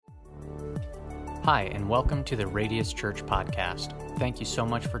Hi, and welcome to the Radius Church podcast. Thank you so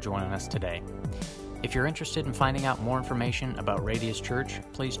much for joining us today. If you're interested in finding out more information about Radius Church,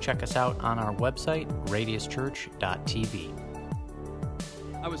 please check us out on our website, radiuschurch.tv.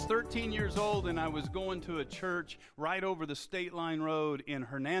 I was 13 years old and I was going to a church right over the State Line Road in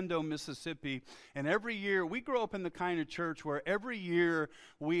Hernando, Mississippi. And every year, we grew up in the kind of church where every year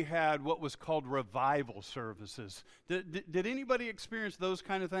we had what was called revival services. Did anybody experience those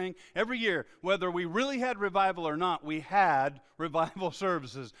kind of things? Every year, whether we really had revival or not, we had revival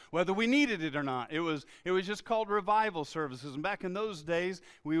services. Whether we needed it or not, it was just called revival services. And back in those days,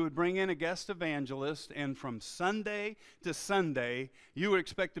 we would bring in a guest evangelist, and from Sunday to Sunday, you would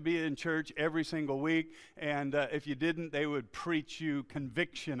expect to be in church every single week, and if you didn't, they would preach you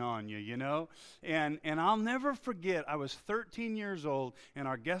conviction on you, you know? And I'll never forget, I was 13 years old, and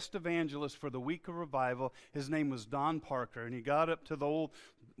our guest evangelist for the week of revival, his name was Don Parker, and he got up to the old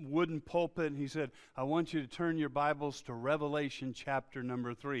wooden pulpit, and he said, I want you to turn your Bibles to Revelation chapter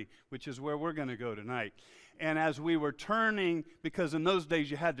number 3, which is where we're going to go tonight. And as we were turning, because in those days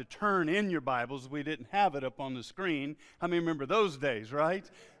you had to turn in your Bibles, we didn't have it up on the screen. How many remember those days, right?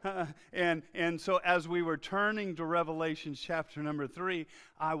 And so as we were turning to Revelation chapter number 3,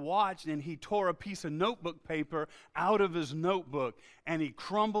 I watched, and he tore a piece of notebook paper out of his notebook, and he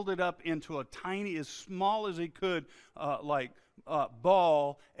crumbled it up into a tiny, as small as he could,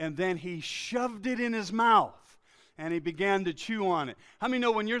 ball, and then he shoved it in his mouth. And he began to chew on it. How many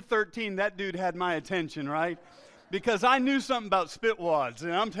know when you're 13, that dude had my attention, right? Because I knew something about spitwads,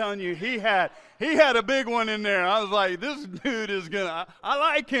 and I'm telling you, he had a big one in there. I was like, this dude is I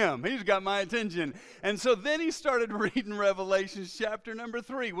like him. He's got my attention. And so then he started reading Revelation chapter number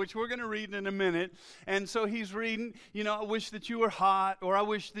 3, which we're going to read in a minute. And so he's reading, I wish that you were hot, or I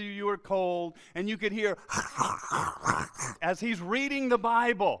wish that you were cold. And you could hear as he's reading the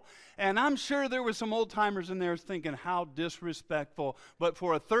Bible. And I'm sure there were some old-timers in there thinking, how disrespectful. But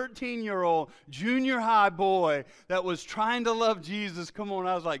for a 13-year-old junior high boy that was trying to love Jesus, come on,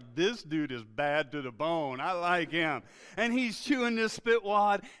 I was like, this dude is bad to the bone. I like him. And he's chewing this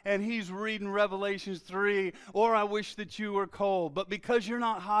spitwad, and he's reading Revelation 3, or I wish that you were cold. But because you're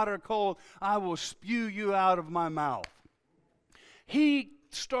not hot or cold, I will spew you out of my mouth. He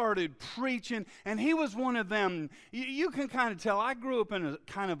started preaching, and he was one of them. You can kind of tell, I grew up in a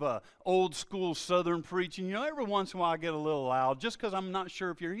kind of a old school Southern preaching. Every once in a while I get a little loud just because I'm not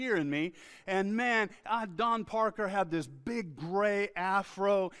sure if you're hearing me. And man, Don Parker had this big gray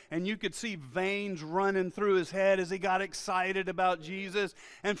afro, and you could see veins running through his head as he got excited about Jesus.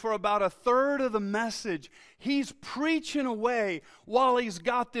 And for about a third of the message, he's preaching away while he's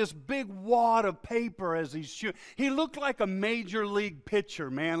got this big wad of paper as he's chewing. He looked like a major league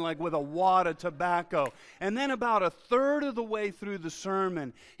pitcher, man, like with a wad of tobacco. And then about a third of the way through the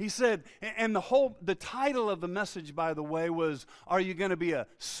sermon, he said, and the title of the message, by the way, was, are you going to be a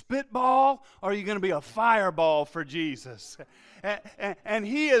spitball, or are you going to be a fireball for Jesus? And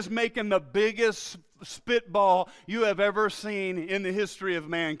he is making the biggest spitball you have ever seen in the history of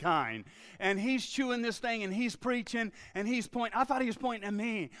mankind. And he's chewing this thing, and he's preaching, and he's pointing. I thought he was pointing at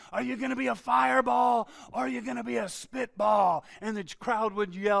me. Are you going to be a fireball, or are you going to be a spitball? And the crowd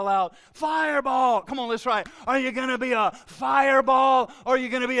would yell out, fireball. Come on, let's try it. Are you going to be a fireball, or are you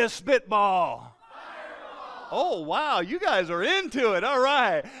going to be a spitball? Oh, wow, you guys are into it. All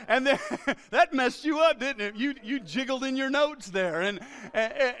right. And then, that messed you up, didn't it? You jiggled in your notes there.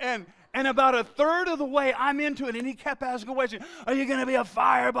 And about a third of the way, I'm into it, and he kept asking a question, are you going to be a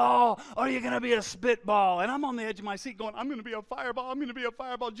fireball, or are you going to be a spitball? And I'm on the edge of my seat going, I'm going to be a fireball, I'm going to be a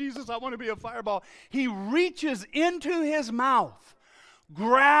fireball. Jesus, I want to be a fireball. He reaches into his mouth,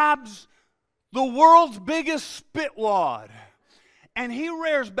 grabs the world's biggest spitwad, and he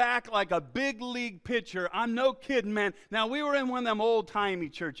rears back like a big league pitcher. I'm no kidding, man. Now, we were in one of them old-timey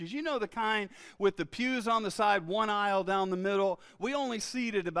churches. You know, the kind with the pews on the side, one aisle down the middle. We only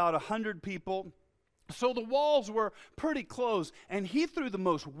seated about 100 people. So the walls were pretty close, and he threw the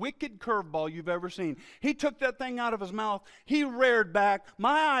most wicked curveball you've ever seen. He took that thing out of his mouth. He reared back.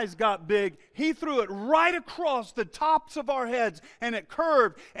 My eyes got big. He threw it right across the tops of our heads, and it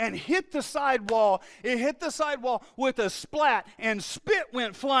curved and hit the sidewall. It hit the sidewall with a splat, and spit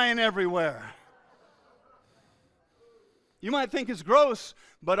went flying everywhere. You might think it's gross,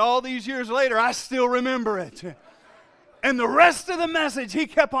 but all these years later, I still remember it. And the rest of the message, he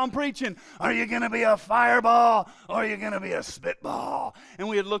kept on preaching, are you going to be a fireball, or are you going to be a spitball? And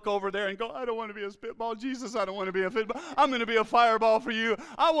we'd look over there and go, I don't want to be a spitball. Jesus, I don't want to be a spitball. I'm going to be a fireball for you.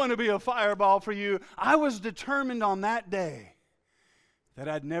 I want to be a fireball for you. I was determined on that day that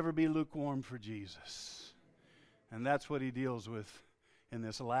I'd never be lukewarm for Jesus. And that's what he deals with in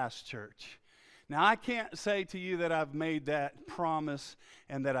this last church. Now, I can't say to you that I've made that promise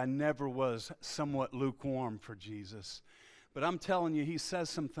and that I never was somewhat lukewarm for Jesus. But I'm telling you, he says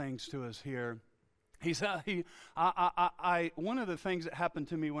some things to us here. One of the things that happened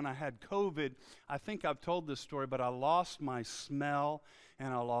to me when I had COVID, I think I've told this story, but I lost my smell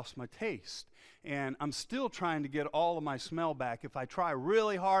and I lost my taste. And I'm still trying to get all of my smell back. If I try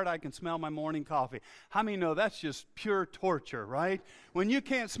really hard, I can smell my morning coffee. How many know that's just pure torture, right? When you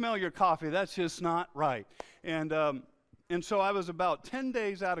can't smell your coffee, that's just not right. And so I was about 10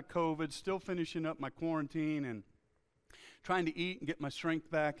 days out of COVID, still finishing up my quarantine and trying to eat and get my strength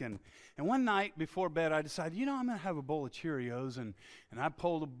back. And one night before bed, I decided, I'm going to have a bowl of Cheerios. And I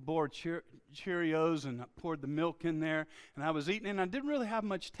pulled a bowl of Cheerios and I poured the milk in there. And I was eating, and I didn't really have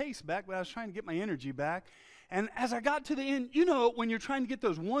much taste back, but I was trying to get my energy back. And as I got to the end, when you're trying to get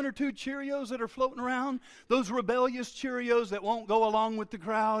those 1 or 2 Cheerios that are floating around, those rebellious Cheerios that won't go along with the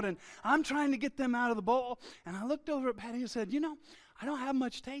crowd, and I'm trying to get them out of the bowl. And I looked over at Patty and said, I don't have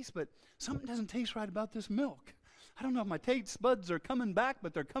much taste, but something doesn't taste right about this milk. I don't know if my taste buds are coming back,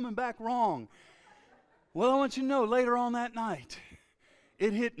 but they're coming back wrong. Well, I want you to know, later on that night,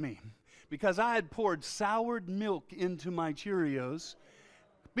 it hit me because I had poured soured milk into my Cheerios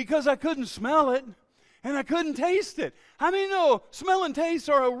because I couldn't smell it and I couldn't taste it. How many know smell and taste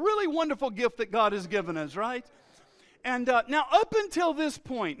are a really wonderful gift that God has given us, right? And now up until this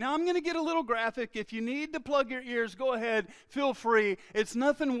point, now I'm going to get a little graphic. If you need to plug your ears, go ahead, feel free. It's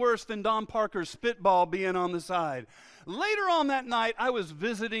nothing worse than Don Parker's spitball being on the side. Later on that night, I was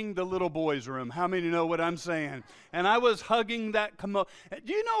visiting the little boys' room. How many know what I'm saying? And I was hugging that commode.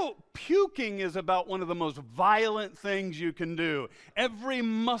 Do you know puking is about one of the most violent things you can do? Every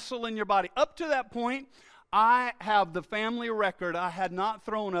muscle in your body. Up to that point, I have the family record. I had not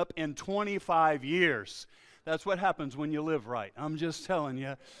thrown up in 25 years. That's what happens when you live right. I'm just telling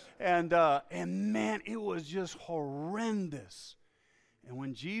you. And man, it was just horrendous. And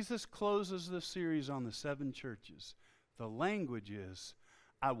when Jesus closes the series on the 7 churches, the language is,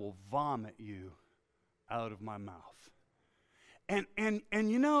 I will vomit you out of my mouth. And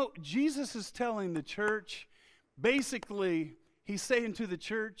Jesus is telling the church, basically, he's saying to the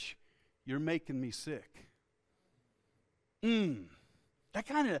church, you're making me sick. That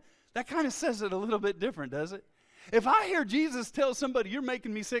kind of says it a little bit different, does it? If I hear Jesus tell somebody, you're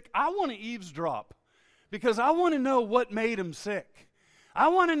making me sick, I want to eavesdrop because I want to know what made him sick. I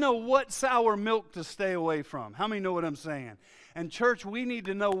want to know what sour milk to stay away from. How many know what I'm saying? And church, we need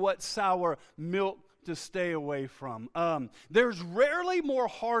to know what sour milk to stay away from. There's rarely more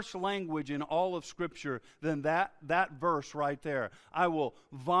harsh language in all of Scripture than that verse right there. I will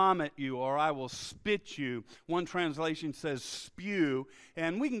vomit you, or I will spit you. One translation says spew,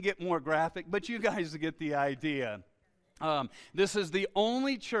 and we can get more graphic, but you guys get the idea. This is the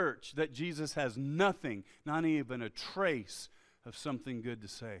only church that Jesus has nothing, not even a trace of something good to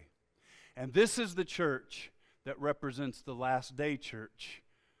say. And this is the church that represents the last day church,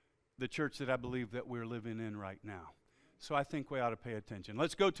 the church that I believe that we're living in right now. So I think we ought to pay attention.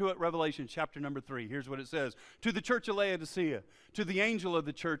 Let's go to it, Revelation chapter number 3. Here's what it says. To the church of Laodicea, to the angel of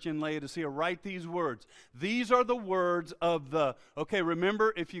the church in Laodicea, write these words. These are the words of the,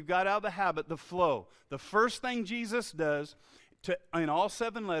 remember, if you got out of the habit, the flow. The first thing Jesus does in all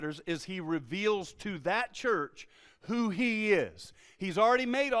 7 letters is he reveals to that church who he is. He's already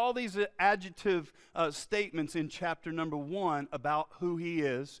made all these adjective statements in chapter number 1 about who he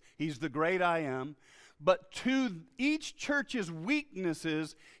is. He's the great I am. But to each church's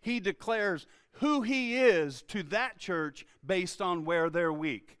weaknesses, he declares who he is to that church based on where they're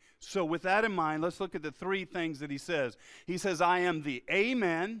weak. So with that in mind, let's look at the 3 things that he says. He says, I am the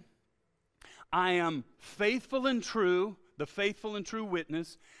Amen. I am faithful and true, the faithful and true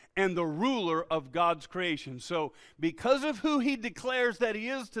witness, and the ruler of God's creation. So because of who he declares that he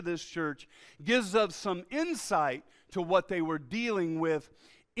is to this church, gives us some insight to what they were dealing with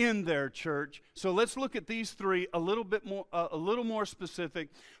in their church. So let's look at these 3 a little more specific.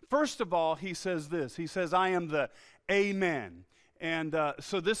 First of all, he says this. He says, I am the Amen. And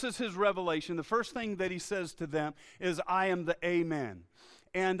so this is his revelation. The first thing that he says to them is, I am the Amen.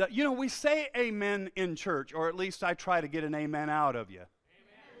 And, we say amen in church, or at least I try to get an amen out of you. Amen.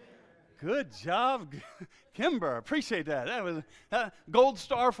 Good job, Kimber. Appreciate that. That was gold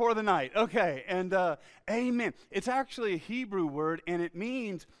star for the night. Okay, and amen. It's actually a Hebrew word, and it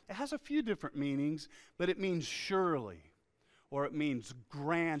has a few different meanings, but it means surely, or it means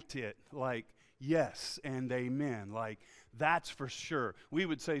grant it, like yes and amen, like that's for sure. We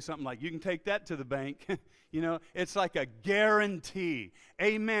would say something like, you can take that to the bank. It's like a guarantee.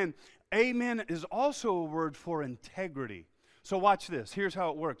 Amen. Amen is also a word for integrity. So watch this. Here's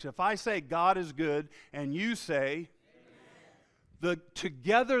how it works. If I say God is good and you say,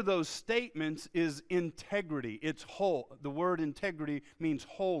 together those statements is integrity. It's whole. The word integrity means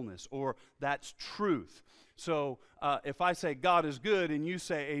wholeness, or that's truth. So if I say God is good and you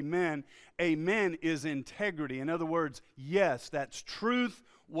say amen, amen is integrity. In other words, yes, that's truth,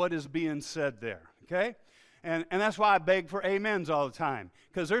 what is being said there. Okay? And that's why I beg for amens all the time.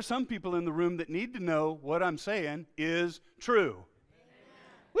 Because there's some people in the room that need to know what I'm saying is true.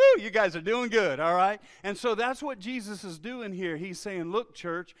 Woo, you guys are doing good, all right? And so that's what Jesus is doing here. He's saying, look,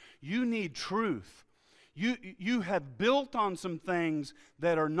 church, you need truth. You have built on some things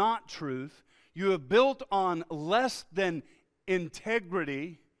that are not truth. You have built on less than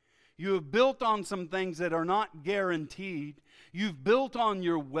integrity. You have built on some things that are not guaranteed. You've built on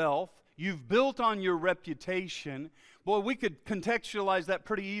your wealth. You've built on your reputation. Boy, we could contextualize that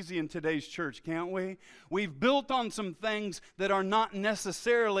pretty easy in today's church, can't we? We've built on some things that are not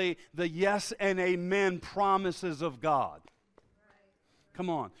necessarily the yes and amen promises of God. Come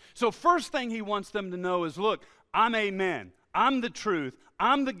on. So first thing he wants them to know is, look, I'm amen. I'm the truth.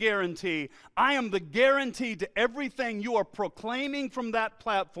 I'm the guarantee. I am the guarantee to everything you are proclaiming from that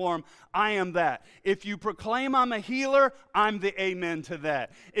platform. I am that. If you proclaim I'm a healer, I'm the amen to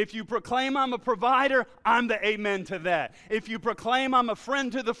that. If you proclaim I'm a provider, I'm the amen to that. If you proclaim I'm a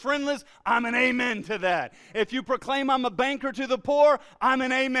friend to the friendless, I'm an amen to that. If you proclaim I'm a banker to the poor, I'm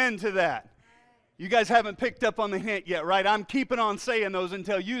an amen to that. You guys haven't picked up on the hint yet, right? I'm keeping on saying those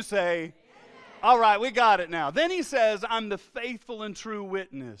until you say, all right, we got it now. Then he says, I'm the faithful and true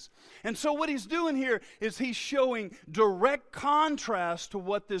witness. And so what he's doing here is he's showing direct contrast to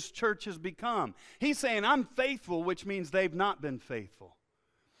what this church has become. He's saying, I'm faithful, which means they've not been faithful.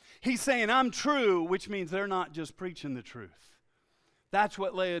 He's saying, I'm true, which means they're not just preaching the truth. That's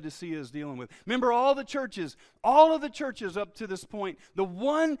what Laodicea is dealing with. Remember, all of the churches up to this point, the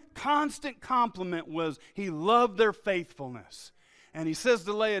one constant compliment was he loved their faithfulness. And he says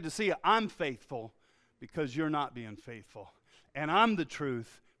to Laodicea, I'm faithful because you're not being faithful. And I'm the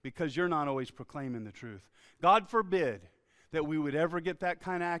truth because you're not always proclaiming the truth. God forbid that we would ever get that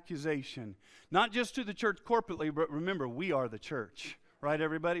kind of accusation. Not just to the church corporately, but remember, we are the church. Right,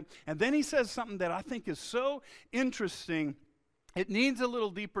 everybody? And then he says something that I think is so interesting. It needs a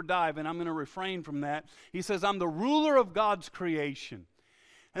little deeper dive, and I'm going to refrain from that. He says, I'm the ruler of God's creation.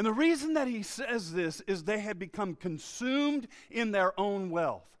 And the reason that he says this is they had become consumed in their own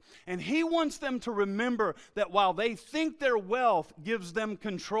wealth. And he wants them to remember that while they think their wealth gives them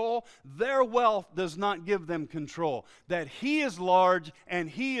control, their wealth does not give them control. That he is large and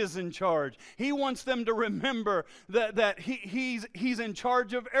he is in charge. He wants them to remember that he's in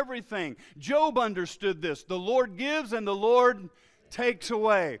charge of everything. Job understood this. The Lord gives and the Lord takes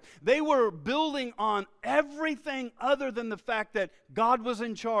away. They were building on everything other than the fact that God was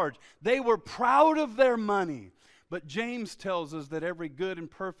in charge. They were proud of their money. But James tells us that every good and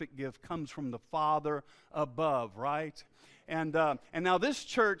perfect gift comes from the Father above, right? And now this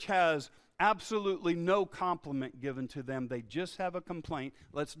church has absolutely no compliment given to them. They just have a complaint.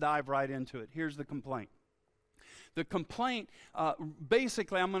 Let's dive right into it. Here's the complaint. The complaint,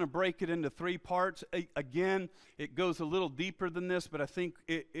 basically, I'm going to break it into three parts. Again, it goes a little deeper than this, but I think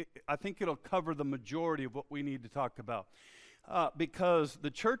it'll cover the majority of what we need to talk about. Because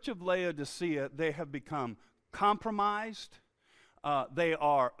the church of Laodicea, they have become compromised. They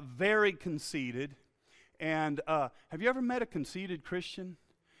are very conceited. And have you ever met a conceited Christian?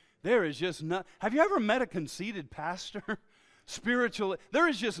 There is just not. Have you ever met a conceited pastor? Spiritual, there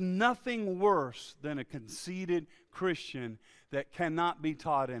is just nothing worse than a conceited Christian that cannot be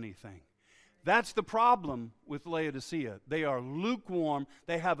taught anything. That's the problem with Laodicea. They are lukewarm.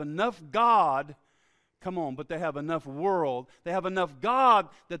 They have enough God, come on, but they have enough world. They have enough God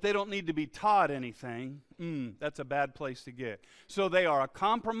that they don't need to be taught anything. That's a bad place to get. So they are a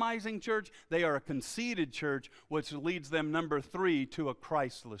compromising church. They are a conceited church, which leads them, number 3, to a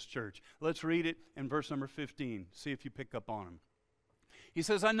Christless church. Let's read it in verse number 15. See if you pick up on them. He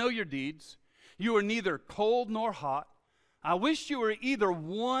says, I know your deeds. You are neither cold nor hot. I wish you were either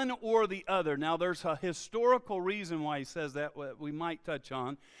one or the other. Now, there's a historical reason why he says that we might touch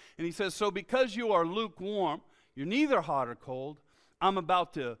on. And he says, so because you are lukewarm, you're neither hot or cold, I'm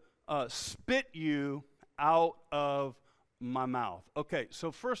about to spit you out of my mouth. Okay,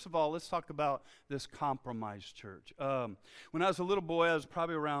 so first of all, let's talk about this compromised church. When I was a little boy, I was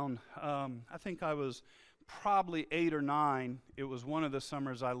probably around, I think I was probably 8 or 9. It was one of the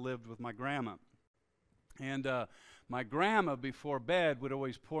summers I lived with my grandma. And my grandma, before bed, would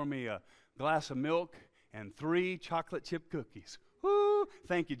always pour me a glass of milk and 3 chocolate chip cookies. Woo!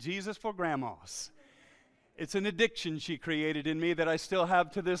 Thank you, Jesus, for grandmas. It's an addiction she created in me that I still have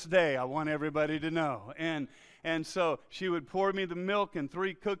to this day. I want everybody to know. And so she would pour me the milk and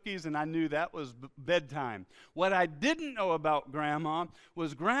 3 cookies, and I knew that was bedtime. What I didn't know about Grandma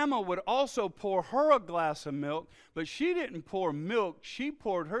was Grandma would also pour her a glass of milk, but she didn't pour milk. She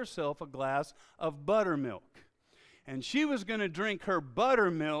poured herself a glass of buttermilk. And she was going to drink her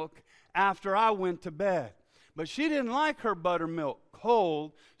buttermilk after I went to bed. But she didn't like her buttermilk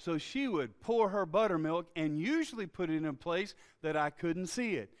cold, so she would pour her buttermilk and usually put it in a place that I couldn't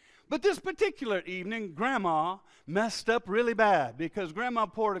see it. But this particular evening, Grandma messed up really bad because Grandma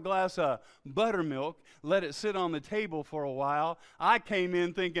poured a glass of buttermilk, let it sit on the table for a while. I came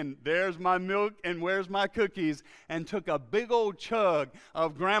in thinking, there's my milk and where's my cookies, and took a big old chug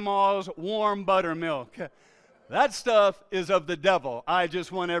of Grandma's warm buttermilk. That stuff is of the devil. I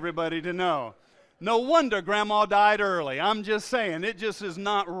just want everybody to know. No wonder Grandma died early. I'm just saying, it just is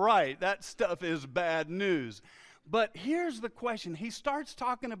not right. That stuff is bad news. But here's the question. He starts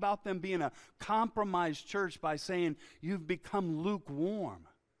talking about them being a compromised church by saying, you've become lukewarm.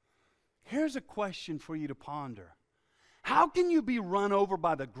 Here's a question for you to ponder. How can you be run over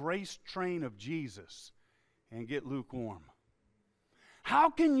by the grace train of Jesus and get lukewarm? How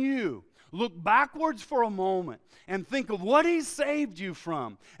can you look backwards for a moment and think of what He's saved you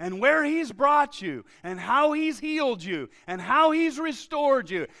from and where He's brought you and how He's healed you and how He's restored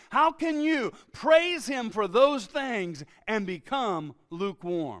you? How can you praise Him for those things and become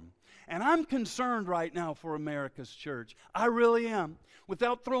lukewarm? And I'm concerned right now for America's church. I really am.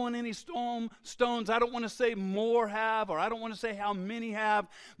 Without throwing any stones, I don't want to say more have, or I don't want to say how many have,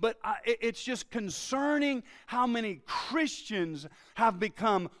 but it's just concerning how many Christians have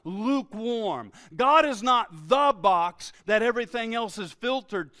become lukewarm. God is not the box that everything else is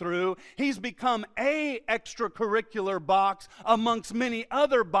filtered through. He's become a extracurricular box amongst many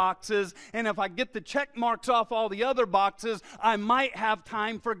other boxes, and if I get the check marks off all the other boxes, I might have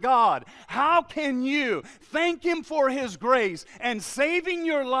time for God. How can you thank Him for His grace and saving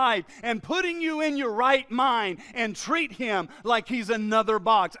your life and putting you in your right mind and treat Him like He's another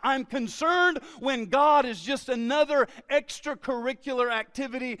box? I'm concerned when God is just another extracurricular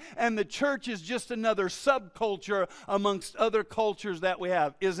activity and the church is just another subculture amongst other cultures that we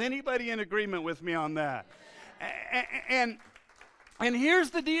have. Is anybody in agreement with me on that? And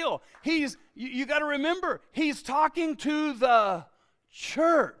here's the deal. You got to remember, He's talking to the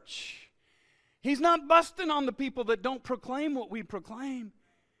church. He's not busting on the people that don't proclaim what we proclaim.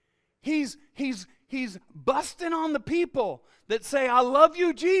 He's busting on the people that say, I love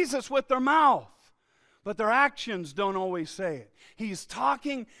you, Jesus, with their mouth, but their actions don't always say it. He's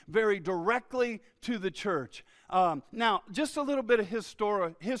talking very directly to the church. Now, just a little bit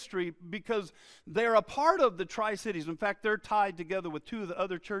of history, because they're a part of the Tri-Cities. In fact, they're tied together with 2 of the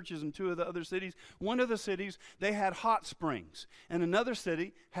other churches in 2 of the other cities. One of the cities, they had hot springs, and another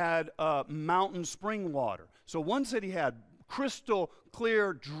city had mountain spring water. So one city had crystal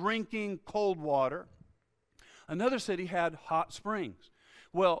clear drinking cold water. Another city had hot springs.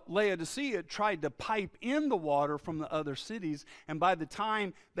 Well, Laodicea tried to pipe in the water from the other cities, and by the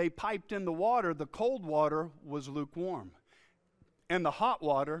time they piped in the water, the cold water was lukewarm, and the hot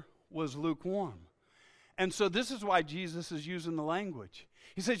water was lukewarm. And so this is why Jesus is using the language.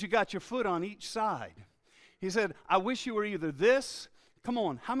 He says, you got your foot on each side. He said, I wish you were either this. Come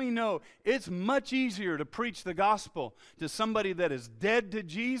on, how many know it's much easier to preach the gospel to somebody that is dead to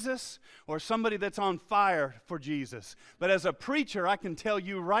Jesus or somebody that's on fire for Jesus? But as a preacher, I can tell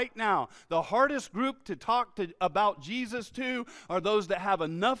you right now, the hardest group to talk about Jesus to are those that have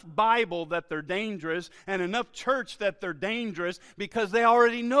enough Bible that they're dangerous and enough church that they're dangerous because they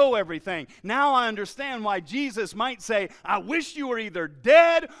already know everything. Now I understand why Jesus might say, I wish you were either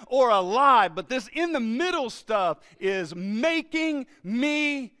dead or alive, but this in the middle stuff is making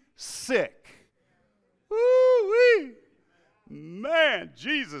me sick. Woo-wee. Man,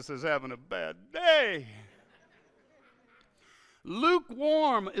 Jesus is having a bad day.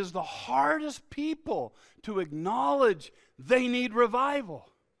 Lukewarm is the hardest people to acknowledge they need revival.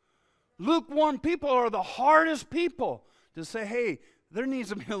 Lukewarm people are the hardest people to say, hey, there needs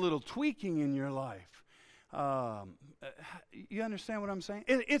to be a little tweaking in your life. You understand what I'm saying?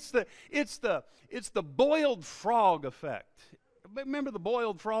 It's the boiled frog effect. Remember the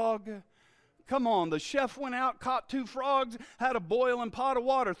boiled frog? Come on, the chef went out, caught 2 frogs, had a boiling pot of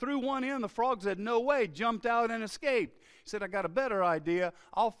water, threw one in, the frog said, no way, jumped out and escaped. He said, I got a better idea.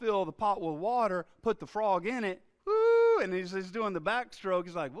 I'll fill the pot with water, put the frog in it, woo, and he's doing the backstroke.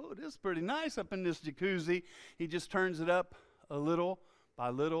 He's like, whoa, this is pretty nice up in this jacuzzi. He just turns it up a little by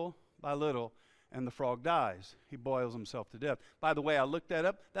little by little, and the frog dies. He boils himself to death. By the way, I looked that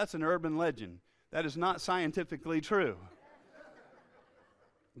up. That's an urban legend. That is not scientifically true.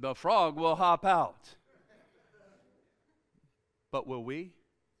 The frog will hop out. But will we?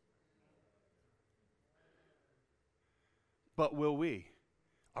 But will we?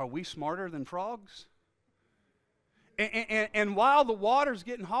 Are we smarter than frogs? And while the water's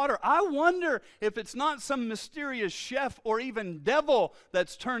getting hotter, I wonder if it's not some mysterious chef or even devil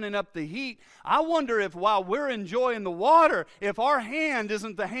that's turning up the heat. I wonder if while we're enjoying the water, if our hand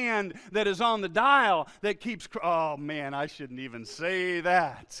isn't the hand that is on the dial that keeps, oh man, I shouldn't even say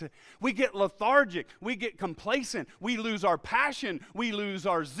that. We get lethargic, we get complacent, we lose our passion, we lose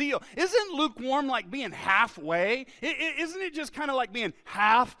our zeal. Isn't lukewarm like being halfway? Isn't it just kind of like being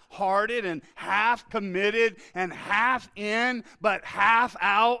half-hearted and half-committed and half in, but half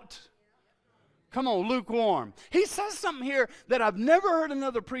out? Come on, lukewarm. He says something here that I've never heard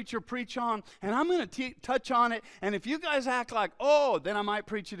another preacher preach on, and I'm going to touch on it, and if you guys act like, oh, then I might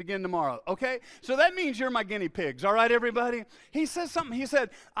preach it again tomorrow, okay? So that means you're my guinea pigs, all right, everybody? He says something, he said,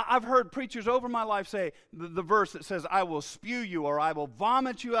 I've heard preachers over my life say the verse that says, I will spew you, or I will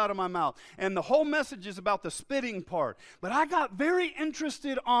vomit you out of my mouth, and the whole message is about the spitting part, but I got very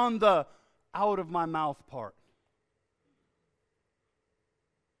interested on the out of my mouth part.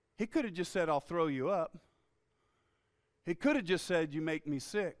 He could have just said, I'll throw you up. He could have just said, you make me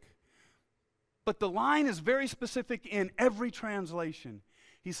sick. But the line is very specific in every translation.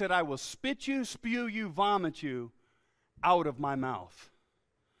 He said, I will spit you, spew you, vomit you out of my mouth.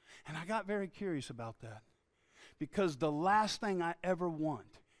 And I got very curious about that. Because the last thing I ever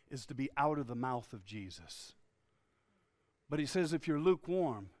want is to be out of the mouth of Jesus. But he says, if you're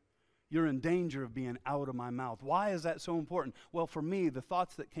lukewarm, you're in danger of being out of my mouth. Why is that so important? Well, for me, the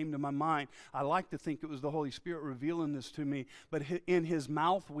thoughts that came to my mind, I like to think it was the Holy Spirit revealing this to me, but in his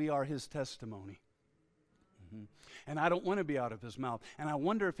mouth, we are his testimony. And I don't want to be out of his mouth. And I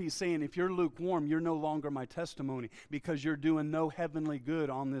wonder if he's saying, if you're lukewarm, you're no longer my testimony, because you're doing no heavenly good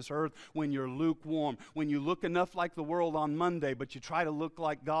on this earth when you're lukewarm. When you look enough like the world on Monday, but you try to look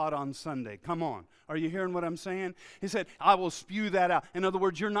like God on Sunday. Come on. Are you hearing what I'm saying? He said, I will spew that out. In other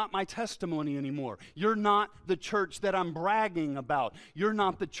words, you're not my testimony anymore. You're not the church that I'm bragging about. You're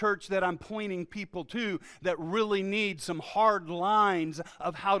not the church that I'm pointing people to that really need some hard lines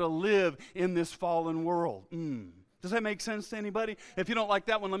of how to live in this fallen world. Does that make sense to anybody? If you don't like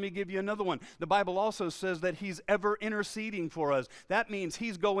that one, let me give you another one. The Bible also says that he's ever interceding for us. That means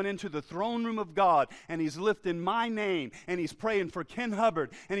he's going into the throne room of God, and he's lifting my name, and he's praying for Ken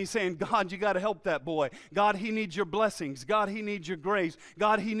Hubbard, and he's saying, God, you got to help that boy. God, he needs your blessings. God, he needs your grace.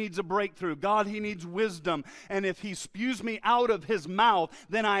 God, he needs a breakthrough. God, he needs wisdom. And if he spews me out of his mouth,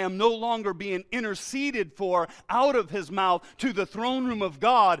 then I am no longer being interceded for out of his mouth to the throne room of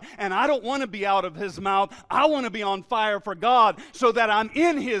God. And I don't want to be out of his mouth. I want to be on fire for God, so that I'm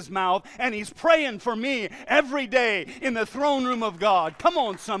in his mouth and he's praying for me every day in the throne room of God. Come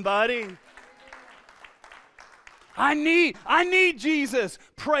on, somebody. I need Jesus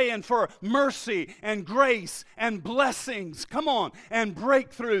praying for mercy and grace and blessings. Come on, and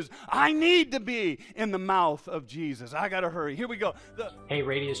breakthroughs. I need to be in the mouth of Jesus. I got to hurry. Here we go. Hey,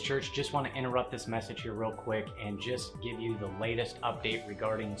 Radius Church, just want to interrupt this message here real quick and just give you the latest update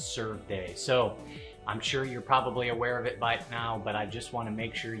regarding Serve Day. So, I'm sure you're probably aware of it by now, but I just want to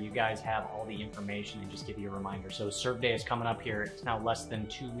make sure you guys have all the information and just give you a reminder. So Serve Day is coming up here. It's now less than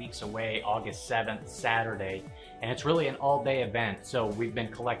 2 weeks away, August 7th, Saturday. And it's really an all-day event. So we've been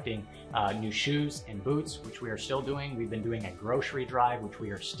collecting new shoes and boots, which we are still doing. We've been doing a grocery drive, which we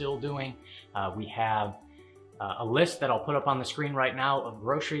are still doing. We have a list that I'll put up on the screen right now of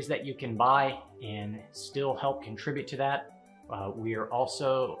groceries that you can buy and still help contribute to that. We are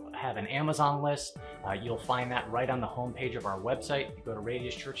also have an Amazon list. You'll find that right on the homepage of our website. You go to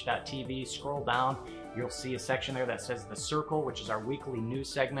radiuschurch.tv, scroll down, you'll see a section there that says The Circle, which is our weekly news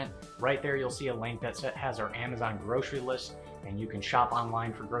segment. Right there, you'll see a link that has our Amazon grocery list, and you can shop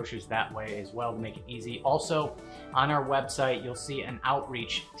online for groceries that way as well to make it easy. Also, on our website, you'll see an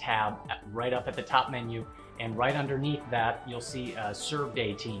outreach tab right up at the top menu, and right underneath that, you'll see Serve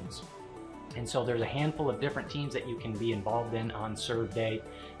Day teams. And so there's a handful of different teams that you can be involved in on Serve Day,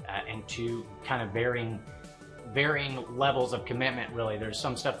 and to kind of varying levels of commitment, really. There's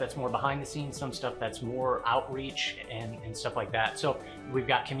some stuff that's more behind the scenes, some stuff that's more outreach and stuff like that. So we've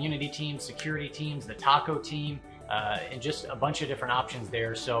got community teams, security teams, the taco team, and just a bunch of different options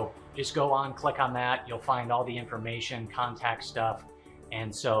there. So just go on, click on that. You'll find all the information, contact stuff.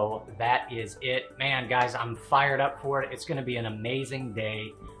 And so that is it. Man, guys, I'm fired up for it. It's going to be an amazing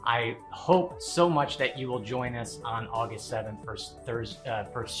day. I hope so much that you will join us on August 7th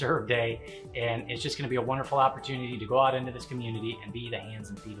for Serve Day. And it's just going to be a wonderful opportunity to go out into this community and be the hands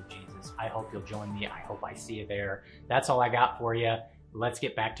and feet of Jesus. I hope you'll join me. I hope I see you there. That's all I got for you. Let's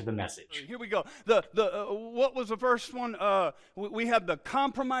get back to the message. Here we go. What was the first one? We have the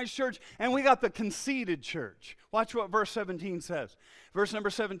compromised church, and we got the conceited church. Watch what verse 17 says. Verse number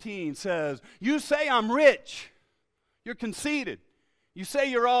 17 says, you say I'm rich. You're conceited. You say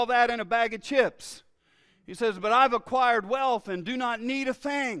you're all that in a bag of chips. He says, but I've acquired wealth and do not need a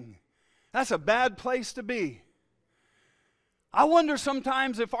thing. That's a bad place to be. I wonder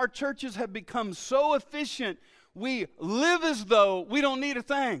sometimes if our churches have become so efficient, we live as though we don't need a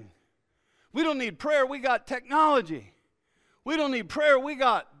thing. We don't need prayer, we got technology. We don't need prayer, we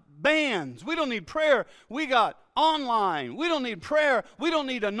got bands. We don't need prayer, we got online. We don't need prayer, we don't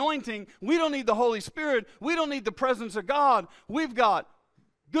need anointing. We don't need the Holy Spirit. We don't need the presence of God. We've got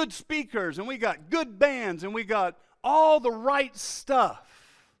good speakers, and we got good bands, and we got all the right stuff.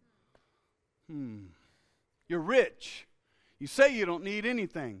 You're rich. You say you don't need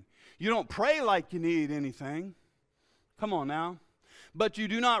anything. You don't pray like you need anything. Come on now. But you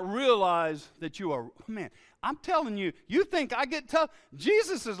do not realize that you are, man, I'm telling you, you think I get tough?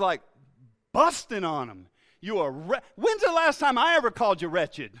 Jesus is like busting on them. You are, when's the last time I ever called you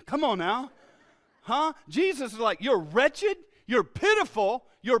wretched? Come on now. Huh? Jesus is like, you're wretched, you're pitiful,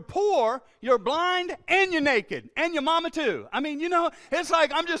 you're poor, you're blind, and you're naked, and your mama too. I mean, you know, it's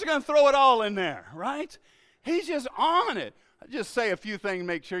like I'm just going to throw it all in there, right? He's just on it. I just say a few things,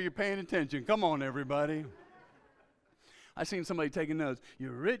 make sure you're paying attention. Come on, everybody. I seen somebody taking notes.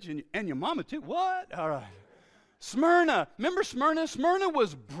 You're rich and your mama too. What? All right. Smyrna. Remember Smyrna? Smyrna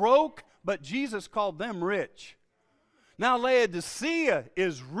was broke, but Jesus called them rich. Now Laodicea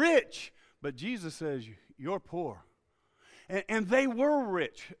is rich, but Jesus says you're poor. And they were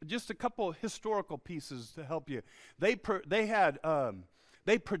rich. Just a couple of historical pieces to help you. They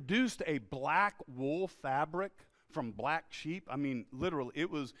produced a black wool fabric from black sheep. I mean, literally,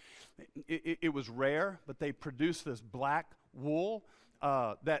 it was rare, but they produced this black wool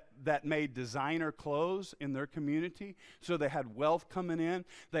that made designer clothes in their community. So they had wealth coming in.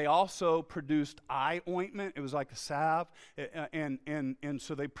 They also produced eye ointment. It was like a salve, and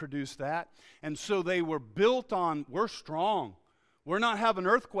so they produced that. And so they were built on, we're strong. We're not having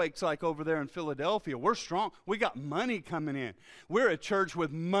earthquakes like over there in Philadelphia. We're strong. We got money coming in. We're a church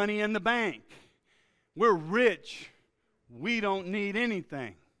with money in the bank. We're rich. We don't need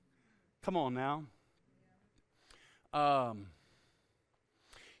anything. Come on now. I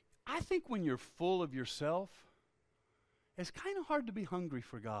think when you're full of yourself, it's kind of hard to be hungry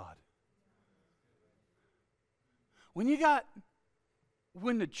for God. When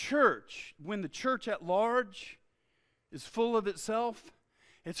the church at large is full of itself,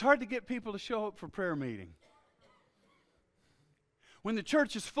 it's hard to get people to show up for prayer meeting. When the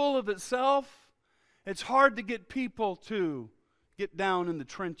church is full of itself, it's hard to get people to get down in the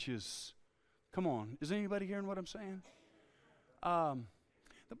trenches. Come on, is anybody hearing what I'm saying?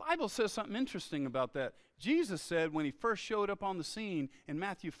 The Bible says something interesting about that. Jesus said when he first showed up on the scene in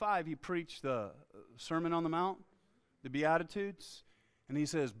Matthew 5, he preached the Sermon on the Mount, the Beatitudes, and he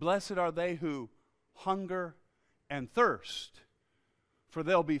says, blessed are they who hunger and thirst, for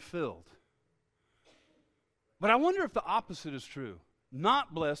they'll be filled. But I wonder if the opposite is true.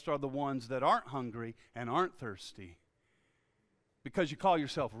 Not blessed are the ones that aren't hungry and aren't thirsty, because you call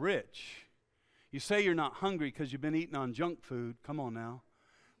yourself rich. You say you're not hungry because you've been eating on junk food. Come on now.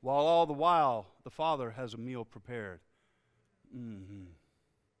 While all the while, the Father has a meal prepared.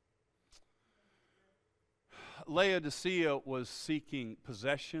 Laodicea was seeking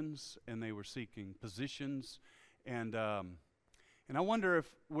possessions, and they were seeking positions. And I wonder if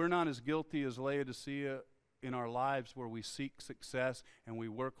we're not as guilty as Laodicea in our lives, where we seek success and we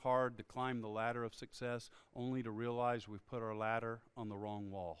work hard to climb the ladder of success, only to realize we've put our ladder on the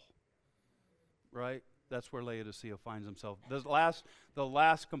wrong wall. Right? That's where Laodicea finds himself. The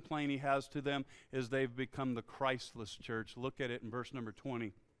last complaint he has to them is they've become the Christless church. Look at it in verse number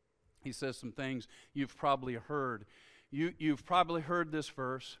 20. He says some things you've probably heard. You've probably heard this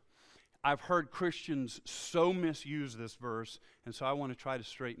verse. I've heard Christians so misuse this verse, and so I want to try to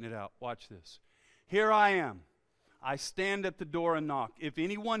straighten it out. Watch this. Here I am. I stand at the door and knock. If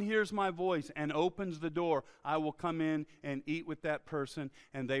anyone hears my voice and opens the door, I will come in and eat with that person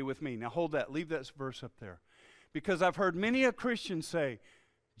and they with me. Now hold that. Leave that verse up there. Because I've heard many a Christian say,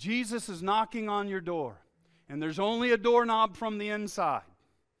 Jesus is knocking on your door, and there's only a doorknob from the inside.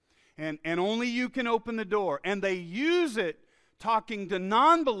 And only you can open the door. And they use it talking to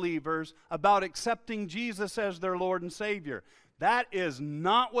non-believers about accepting Jesus as their Lord and Savior. That is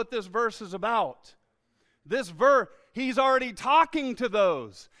not what this verse is about. This verse, he's already talking to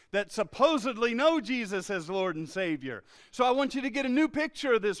those that supposedly know Jesus as Lord and Savior. So I want you to get a new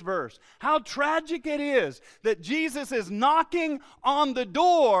picture of this verse. How tragic it is that Jesus is knocking on the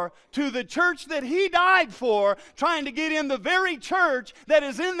door to the church that He died for, trying to get in the very church that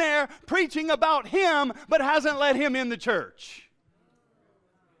is in there preaching about Him, but hasn't let Him in the church.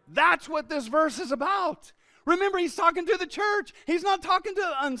 That's what this verse is about. Remember, He's talking to the church. He's not talking to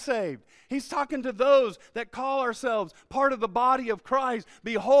the unsaved. He's talking to those that call ourselves part of the body of Christ.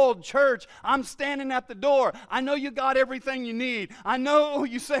 Behold, church, I'm standing at the door. I know you got everything you need. I know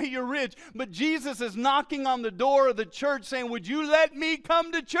you say you're rich, but Jesus is knocking on the door of the church saying, would you let me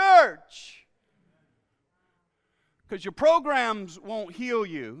come to church? Because your programs won't heal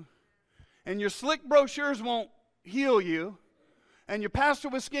you, and your slick brochures won't heal you, and your pastor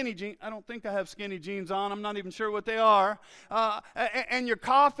with skinny jeans, I don't think I have skinny jeans on, I'm not even sure what they are, and your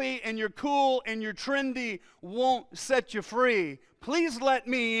coffee and your cool and your trendy won't set you free. Please let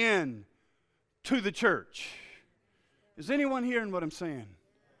me in to the church. Is anyone hearing what I'm saying?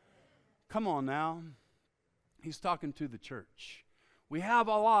 Come on now. He's talking to the church. We have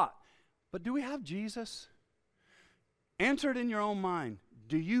a lot, but do we have Jesus? Answer it in your own mind.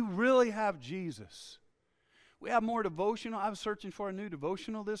 Do you really have Jesus? We have more devotional. I was searching for a new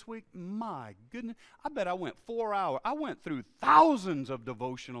devotional this week. My goodness. I bet I went 4 hours. I went through thousands of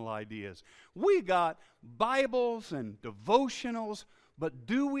devotional ideas. We got Bibles and devotionals, but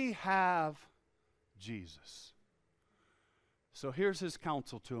do we have Jesus? So here's His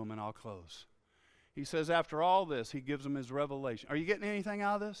counsel to them, and I'll close. He says after all this, He gives them His revelation. Are you getting anything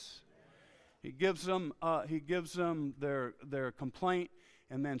out of this? He gives them their complaint,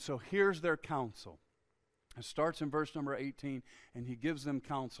 and then so here's their counsel. It starts in verse number 18, and He gives them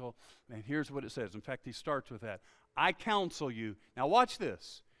counsel, and here's what it says. In fact, He starts with that. I counsel you. Now watch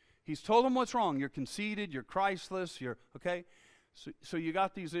this. He's told them what's wrong. You're conceited, you're Christless, okay? So you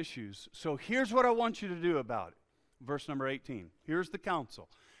got these issues. So here's what I want you to do about it. Verse number 18. Here's the counsel.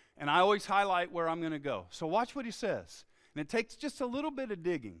 And I always highlight where I'm going to go. So watch what He says. And it takes just a little bit of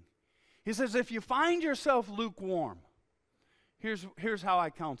digging. He says, if you find yourself lukewarm, here's how I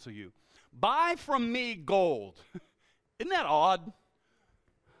counsel you. Buy from me gold. Isn't that odd?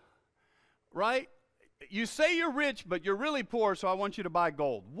 Right? You say you're rich, but you're really poor, so I want you to buy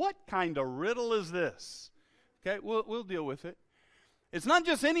gold. What kind of riddle is this? Okay, we'll deal with it. It's not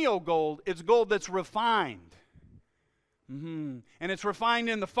just any old gold. It's gold that's refined. And it's refined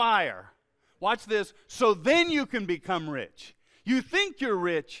in the fire. Watch this. So then you can become rich. You think you're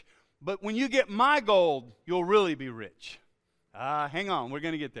rich, but when you get my gold, you'll really be rich. Hang on, we're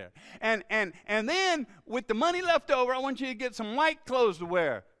going to get there. And then, with the money left over, I want you to get some white clothes to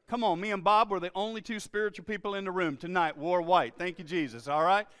wear. Come on, me and Bob were the only two spiritual people in the room tonight, wore white. Thank you, Jesus, all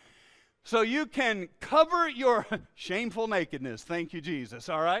right? So you can cover your shameful nakedness. Thank you, Jesus,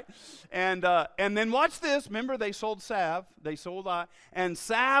 all right? And then watch this. Remember, they sold salve. They sold and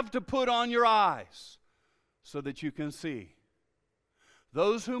salve to put on your eyes so that you can see.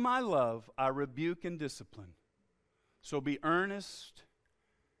 Those whom I love, I rebuke and discipline. So be earnest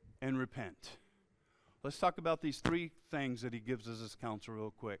and repent. Let's talk about these three things that He gives us as counsel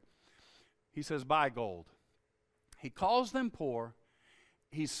real quick. He says, buy gold. He calls them poor.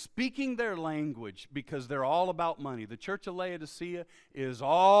 He's speaking their language because they're all about money. The church of Laodicea is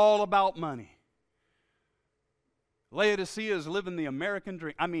all about money. Laodicea is living the American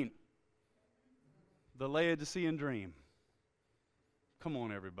dream. I mean, the Laodicean dream. Come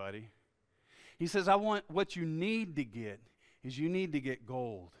on, everybody. He says, I want what you need to get is you need to get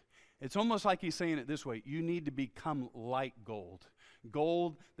gold. It's almost like He's saying it this way. You need to become like gold.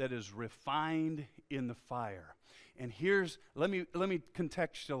 Gold that is refined in the fire. And let me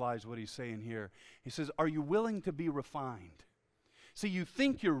contextualize what He's saying here. He says, are you willing to be refined? See, you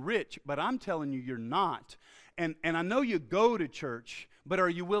think you're rich, but I'm telling you, you're not. And I know you go to church, but are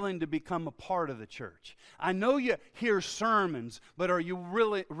you willing to become a part of the church? I know you hear sermons, but are you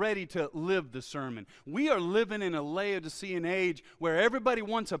really ready to live the sermon? We are living in a Laodicean age where everybody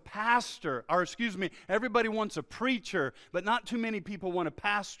wants a pastor, everybody wants a preacher, but not too many people want a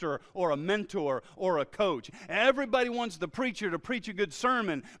pastor or a mentor or a coach. Everybody wants the preacher to preach a good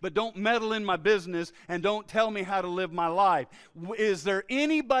sermon, but don't meddle in my business and don't tell me how to live my life. Is there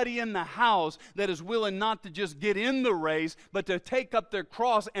anybody in the house that is willing not to just get in the race, but to take up up their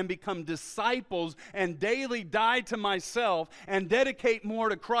cross and become disciples and daily die to myself and dedicate more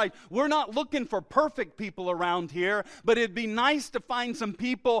to Christ. We're not looking for perfect people around here, but it'd be nice to find some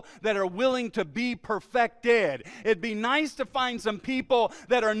people that are willing to be perfected. It'd be nice to find some people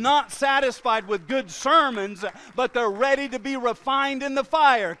that are not satisfied with good sermons, but they're ready to be refined in the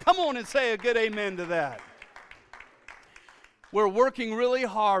fire. Come on and say a good amen to that. We're working really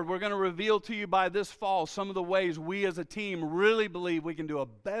hard. We're going to reveal to you by this fall some of the ways we as a team really believe we can do a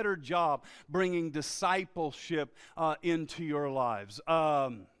better job bringing discipleship into your lives. I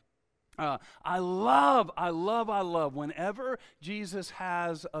love whenever Jesus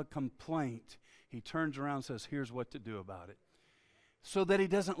has a complaint, he turns around and says, here's what to do about it, so that he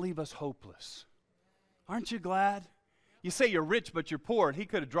doesn't leave us hopeless. Aren't you glad? You say you're rich, but you're poor, and he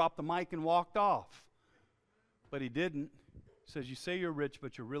could have dropped the mic and walked off. But he didn't. He says, you say you're rich,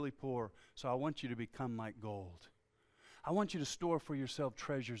 but you're really poor, so I want you to become like gold. I want you to store for yourself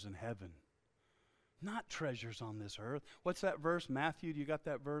treasures in heaven, not treasures on this earth. What's that verse? Matthew, you got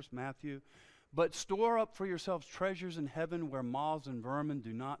that verse? Matthew? But store up for yourselves treasures in heaven where moths and vermin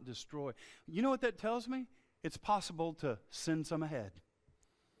do not destroy. You know what that tells me? It's possible to send some ahead.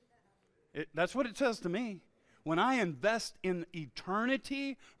 That's what it says to me. When I invest in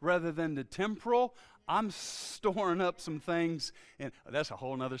eternity rather than the temporal, I'm storing up some things. And that's a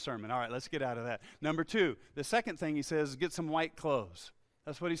whole other sermon. All right, let's get out of that. Number 2, the second thing he says is get some white clothes.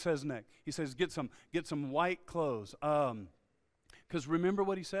 That's what he says next. He says get some white clothes. Because remember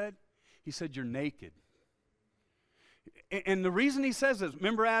what he said? He said you're naked. And the reason he says this,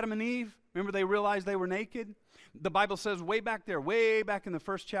 remember Adam and Eve? Remember they realized they were naked? The Bible says way back in the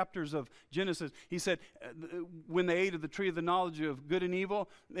first chapters of Genesis, he said when they ate of the tree of the knowledge of good and evil,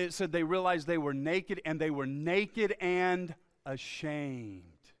 it said they realized they were naked, and they were naked and ashamed.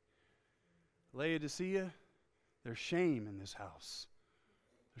 Laodicea, there's shame in this house.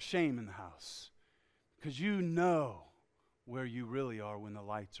 There's shame in the house. Because you know where you really are when the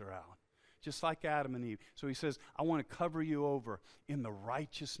lights are out. Just like Adam and Eve. So he says, I want to cover you over in the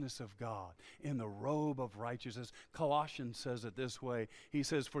righteousness of God, in the robe of righteousness. Colossians says it this way. He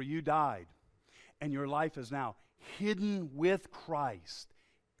says, for you died, and your life is now hidden with Christ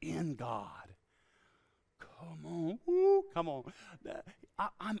in God. Come on. Woo, come on.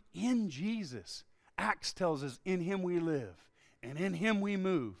 I'm in Jesus. Acts tells us, in him we live, and in him we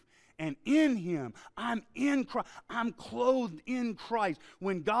move. And in him, I'm in Christ. I'm clothed in Christ.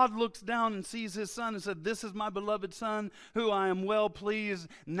 When God looks down and sees his son and said, this is my beloved son who I am well pleased.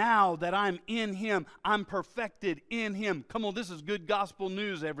 Now that I'm in him, I'm perfected in him. Come on, this is good gospel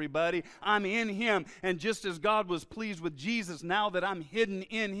news, everybody. I'm in him. And just as God was pleased with Jesus, now that I'm hidden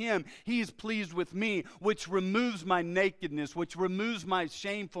in him, he's pleased with me, which removes my nakedness, which removes my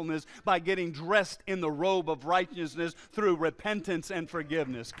shamefulness by getting dressed in the robe of righteousness through repentance and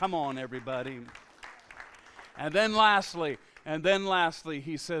forgiveness. Come on, everybody. And then lastly,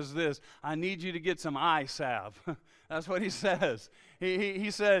 he says this, I need you to get some eye salve. That's what he says. He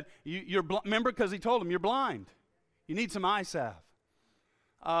said, you're remember, because he told him, you're blind. You need some eye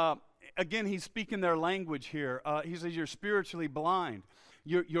salve. Again, he's speaking their language here. He says, you're spiritually blind.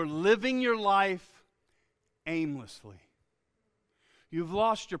 You're living your life aimlessly. You've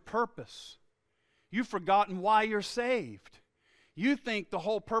lost your purpose. You've forgotten why you're saved. You think the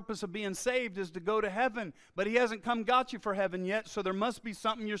whole purpose of being saved is to go to heaven, but he hasn't come got you for heaven yet, so there must be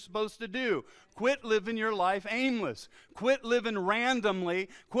something you're supposed to do. Quit living your life aimless. Quit living randomly.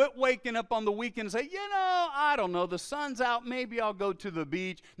 Quit waking up on the weekend and say, I don't know, the sun's out, maybe I'll go to the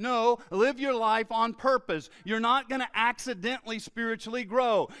beach. No, live your life on purpose. You're not going to accidentally spiritually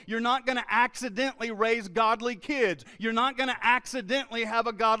grow. You're not going to accidentally raise godly kids. You're not going to accidentally have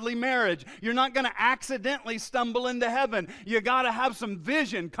a godly marriage. You're not going to accidentally stumble into heaven. You got to have some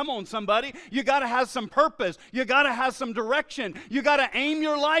vision. Come on, somebody. You got to have some purpose. You got to have some direction. You got to aim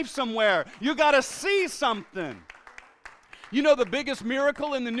your life somewhere. You got to see something. You know the biggest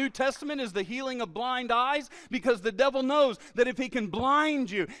miracle in the New Testament is the healing of blind eyes, because the devil knows that if he can blind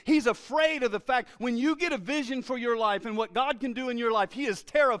you, he's afraid of the fact when you get a vision for your life and what God can do in your life, he is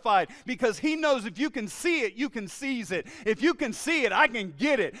terrified, because he knows if you can see it, you can seize it. If you can see it, I can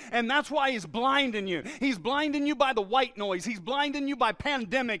get it. And that's why he's blinding you. He's blinding you by the white noise. He's blinding you by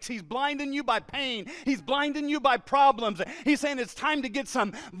pandemics. He's blinding you by pain. He's blinding you by problems. He's saying it's time to get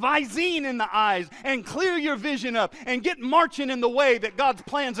some Visine in the eyes and clear your vision up and get marching in the way that God's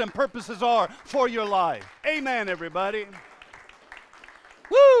plans and purposes are for your life. Amen, everybody.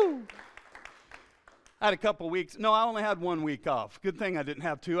 Woo! I had a couple weeks. No, I only had 1 week off. Good thing I didn't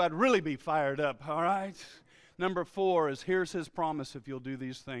have 2. I'd really be fired up, all right? Number 4 is, here's his promise if you'll do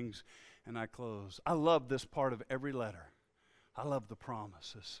these things. And I close. I love this part of every letter. I love the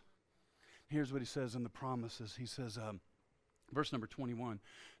promises. Here's what he says in the promises. He says, verse number 21,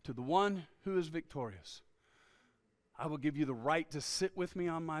 to the one who is victorious, I will give you the right to sit with me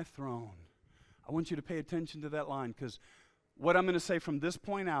on my throne. I want you to pay attention to that line, because what I'm going to say from this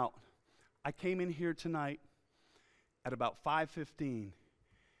point out, I came in here tonight at about 5:15,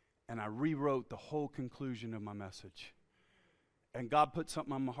 and I rewrote the whole conclusion of my message. And God put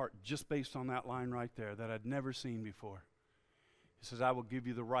something on my heart just based on that line right there that I'd never seen before. He says, I will give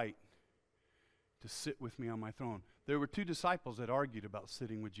you the right to sit with me on my throne. There were two disciples that argued about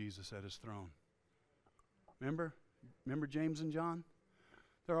sitting with Jesus at his throne. Remember James and John?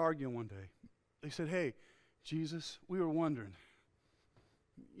 They're arguing one day. They said, hey, Jesus, we were wondering,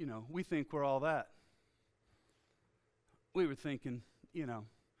 we think we're all that. We were thinking,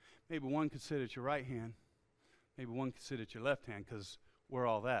 maybe one could sit at your right hand, maybe one could sit at your left hand, because we're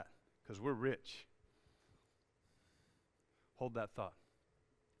all that, because we're rich. Hold that thought.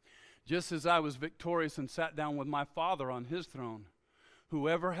 Just as I was victorious and sat down with my Father on his throne,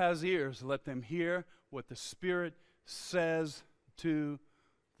 whoever has ears, let them hear what the Spirit says to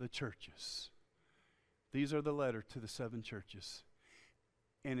the churches. These are the letter to the 7 churches.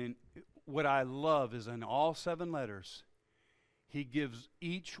 And what I love is in all 7 letters, he gives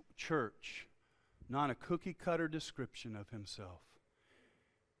each church not a cookie-cutter description of himself,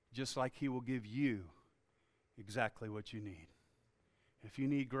 just like he will give you exactly what you need. If you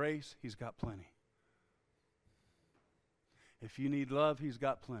need grace, he's got plenty. If you need love, he's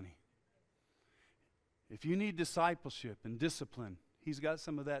got plenty. If you need discipleship and discipline, he's got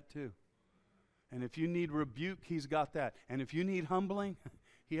some of that too. And if you need rebuke, he's got that. And if you need humbling,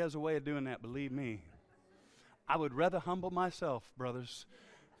 he has a way of doing that, believe me. I would rather humble myself, brothers.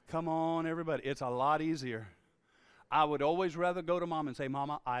 Come on, everybody. It's a lot easier. I would always rather go to Mom and say,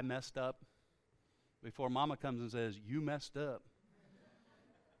 Mama, I messed up, before Mama comes and says, you messed up.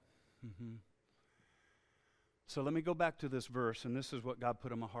 So let me go back to this verse, and this is what God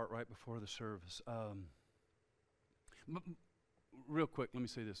put in my heart right before the service. Real quick, let me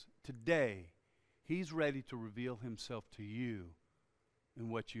say this. Today, he's ready to reveal himself to you in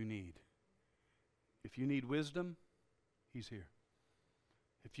what you need. If you need wisdom, he's here.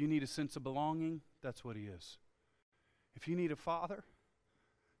 If you need a sense of belonging, that's what he is. If you need a father,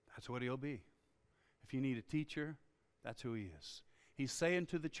 that's what he'll be. If you need a teacher, that's who he is. He's saying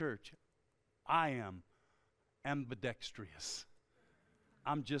to the church, I am ambidextrous.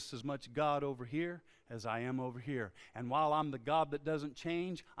 I'm just as much God over here as I am over here. And while I'm the God that doesn't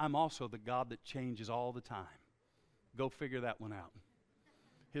change, I'm also the God that changes all the time. Go figure that one out.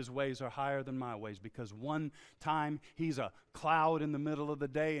 His ways are higher than my ways, because one time he's a cloud in the middle of the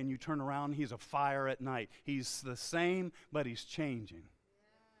day, and you turn around, he's a fire at night. He's the same, but he's changing.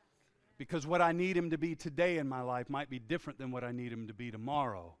 Because what I need him to be today in my life might be different than what I need him to be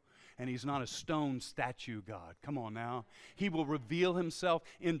tomorrow. And he's not a stone statue God. Come on now. He will reveal himself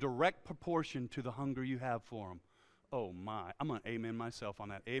in direct proportion to the hunger you have for him. Oh my. I'm going to amen myself on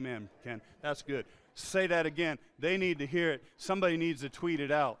that. Amen, Ken. That's good. Say that again. They need to hear it. Somebody needs to tweet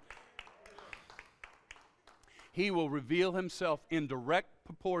it out. He will reveal himself in direct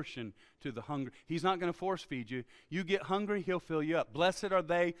proportion to the hunger. He's not going to force feed you. You get hungry, he'll fill you up. Blessed are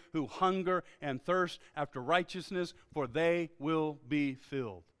they who hunger and thirst after righteousness, for they will be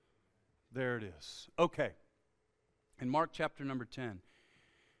filled. There it is. Okay. In Mark chapter number 10,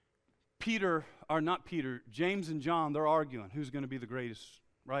 James and John, they're arguing who's going to be the greatest,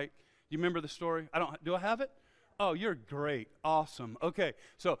 right? Do you remember the story? Do I have it? Oh, you're great. Awesome. Okay.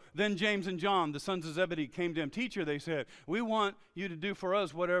 So then James and John, the sons of Zebedee, came to him. Teacher, they said, we want you to do for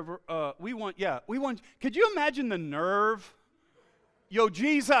us whatever we want. Could you imagine the nerve? Yo,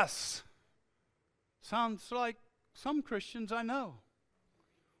 Jesus. Sounds like some Christians I know.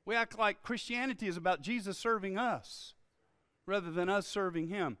 We act like Christianity is about Jesus serving us rather than us serving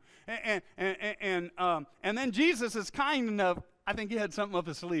him. And then Jesus is kind enough, I think he had something up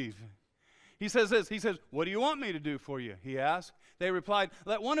his sleeve. He says this, he says, what do you want me to do for you? He asked. They replied,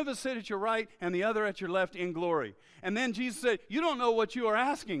 let one of us sit at your right and the other at your left in glory. And then Jesus said, you don't know what you are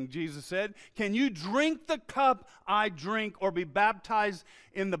asking, Jesus said. Can you drink the cup I drink or be baptized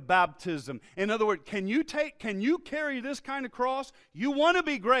in the baptism? In other words, can you carry this kind of cross? You want to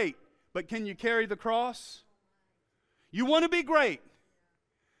be great, but can you carry the cross? You want to be great,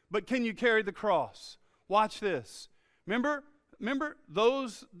 but can you carry the cross? Watch this. Remember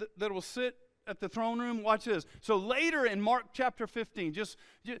those that will sit at the throne room? Watch this. So later in Mark chapter 15,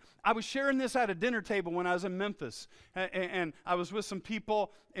 I was sharing this at a dinner table when I was in Memphis. And I was with some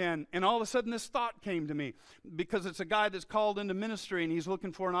people, and all of a sudden this thought came to me. Because it's a guy that's called into ministry, and he's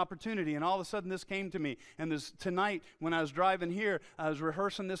looking for an opportunity. And all of a sudden this came to me. And tonight, when I was driving here, I was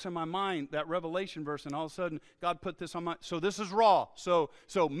rehearsing this in my mind, that Revelation verse. And all of a sudden, God put this on my... So this is raw. So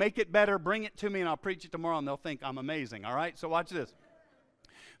make it better. Bring it to me, and I'll preach it tomorrow, and they'll think I'm amazing. All right? So watch this.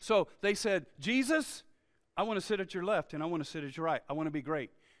 So they said, Jesus, I want to sit at your left and I want to sit at your right. I want to be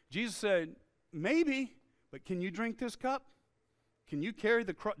great. Jesus said, maybe, but can you drink this cup? Can you carry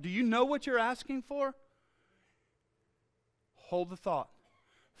the cross? Do you know what you're asking for? Hold the thought.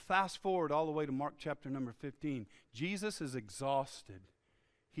 Fast forward all the way to Mark chapter number 15. Jesus is exhausted.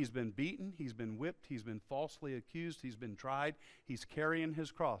 He's been beaten. He's been whipped. He's been falsely accused. He's been tried. He's carrying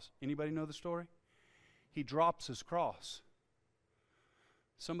his cross. Anybody know the story? He drops his cross.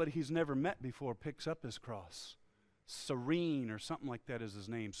 Somebody he's never met before picks up his cross. Serene or something like that is his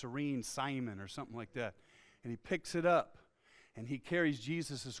name. Serene Simon or something like that. And he picks it up and he carries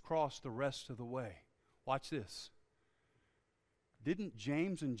Jesus' cross the rest of the way. Watch this. Didn't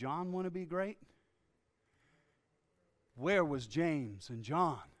James and John want to be great? Where was James and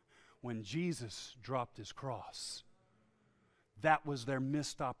John when Jesus dropped his cross? That was their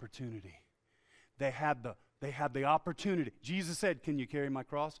missed opportunity. They had the opportunity. Jesus said, can you carry my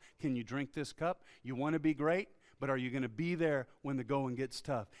cross? Can you drink this cup? You want to be great, but are you going to be there when the going gets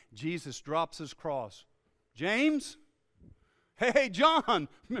tough? Jesus drops his cross. James? Hey, John,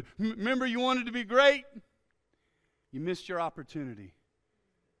 remember you wanted to be great? You missed your opportunity.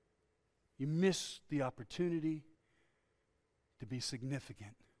 You missed the opportunity to be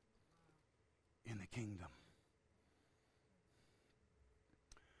significant in the kingdom.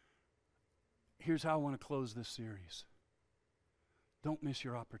 Here's how I want to close this series. Don't miss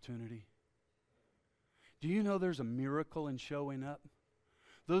your opportunity. Do you know there's a miracle in showing up?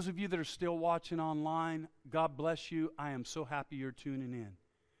 Those of you that are still watching online, God bless you. I am so happy you're tuning in.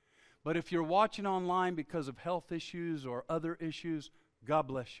 But if you're watching online because of health issues or other issues, God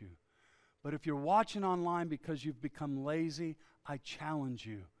bless you. But if you're watching online because you've become lazy, I challenge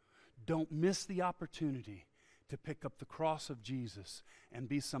you. Don't miss the opportunity to pick up the cross of Jesus and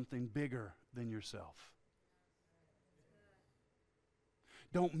be something bigger than yourself.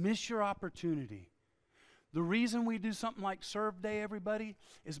 Don't miss your opportunity. The reason we do something like Serve Day, everybody,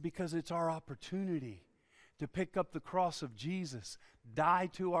 is because it's our opportunity to pick up the cross of Jesus, die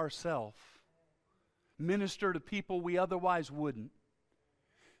to ourselves, minister to people we otherwise wouldn't,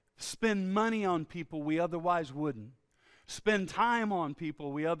 spend money on people we otherwise wouldn't, spend time on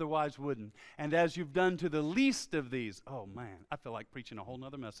people we otherwise wouldn't. And as you've done to the least of these, oh man, I feel like preaching a whole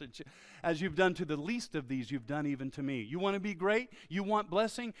nother message. As you've done to the least of these, you've done even to me. You want to be great? You want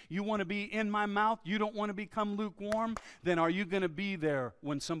blessing? You want to be in my mouth? You don't want to become lukewarm? Then are you going to be there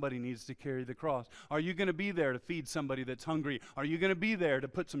when somebody needs to carry the cross? Are you going to be there to feed somebody that's hungry? Are you going to be there to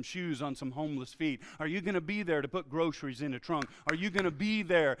put some shoes on some homeless feet? Are you going to be there to put groceries in a trunk? Are you going to be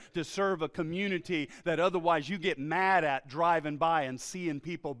there to serve a community that otherwise you get mad at driving by and seeing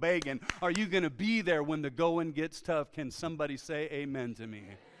people begging? Are you going to be there when the going gets tough? Can somebody say amen to me?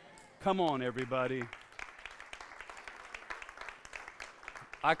 Come on, everybody.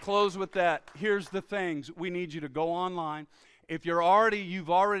 I close with that. Here's the things. We need you to go online. If you've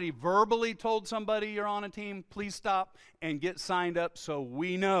already verbally told somebody you're on a team, please stop and get signed up so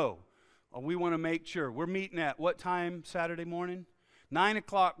we know. We want to make sure. We're meeting at what time Saturday morning? 9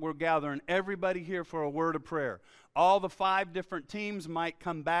 o'clock, we're gathering everybody here for a word of prayer. All the 5 different teams might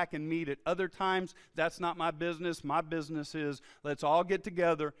come back and meet at other times. That's not my business. My business is let's all get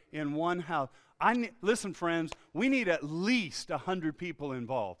together in one house. Listen, friends, we need at least 100 people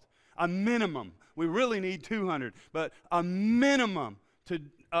involved. A minimum. We really need 200, but a minimum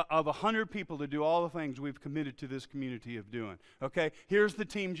of 100 people to do all the things we've committed to this community of doing. Okay? Here's the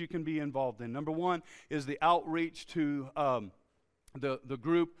teams you can be involved in. Number 1 is the outreach to the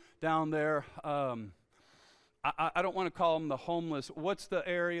group down there. I don't want to call them the homeless. What's the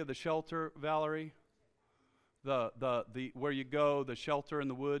area, the shelter, Valerie? The where you go, the shelter in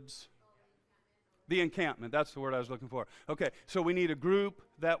the woods? The encampment, that's the word I was looking for. Okay, so we need a group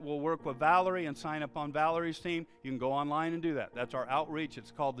that will work with Valerie and sign up on Valerie's team. You can go online and do that. That's our outreach. It's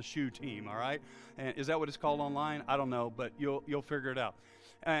called the Shoe Team, all right? And is that what it's called online? I don't know, but you'll figure it out.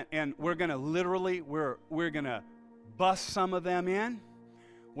 And we're going to literally, we're going to bust some of them in.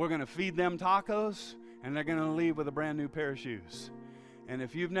 We're going to feed them tacos, and they're going to leave with a brand new pair of shoes. And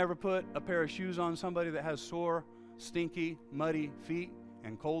if you've never put a pair of shoes on somebody that has sore, stinky, muddy feet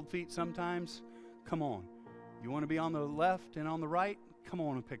and cold feet sometimes, come on. You want to be on the left and on the right? come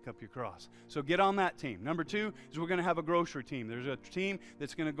on and pick up your cross. So get on that team. Number 2 is we're going to have a grocery team. There's a team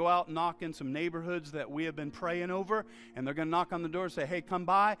that's going to go out and knock in some neighborhoods that we have been praying over, and they're going to knock on the door and say, hey, come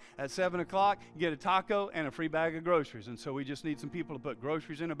by at 7 o'clock, get a taco and a free bag of groceries. And so we just need some people to put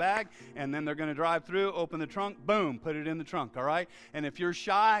groceries in a bag, and then they're going to drive through, open the trunk, boom, put it in the trunk, all right? And if you're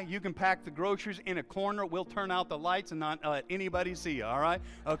shy, you can pack the groceries in a corner. We'll turn out the lights and not let anybody see you, all right?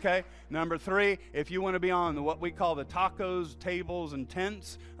 Okay? Number 3, if you want to be on what we call the tacos, tables, and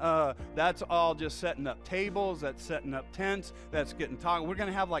tents, that's all just setting up tables, that's setting up tents, that's getting tacos. We're going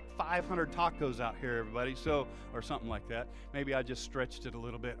to have like 500 tacos out here, everybody, so, or something like that. Maybe I just stretched it a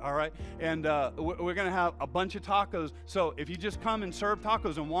little bit, all right? And we're going to have a bunch of tacos. So if you just come and serve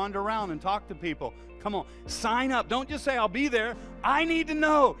tacos and wander around and talk to people, come on, sign up. Don't just say, I'll be there. I need to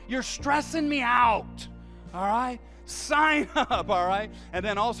know. You're stressing me out, all right? Sign up, all right? And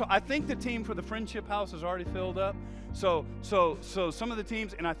then also, I think the team for the Friendship House is already filled up. So some of the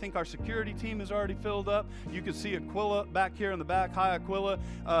teams, and I think our security team is already filled up. You can see Aquila back here in the back. Hi, Aquila.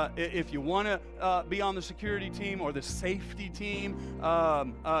 If you want to be on the security team or the safety team,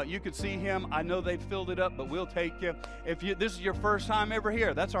 you could see him. I know they've filled it up, but we'll take you. If this is your first time ever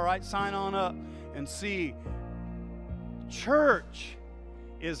here, that's all right. Sign on up and see. Church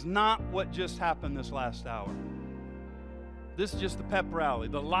is not what just happened this last hour. This is just the pep rally,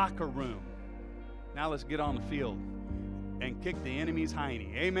 the locker room. Now let's get on the field and kick the enemy's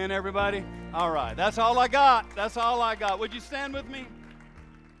hiney. Amen, everybody? All right, that's all I got. That's all I got. Would you stand with me?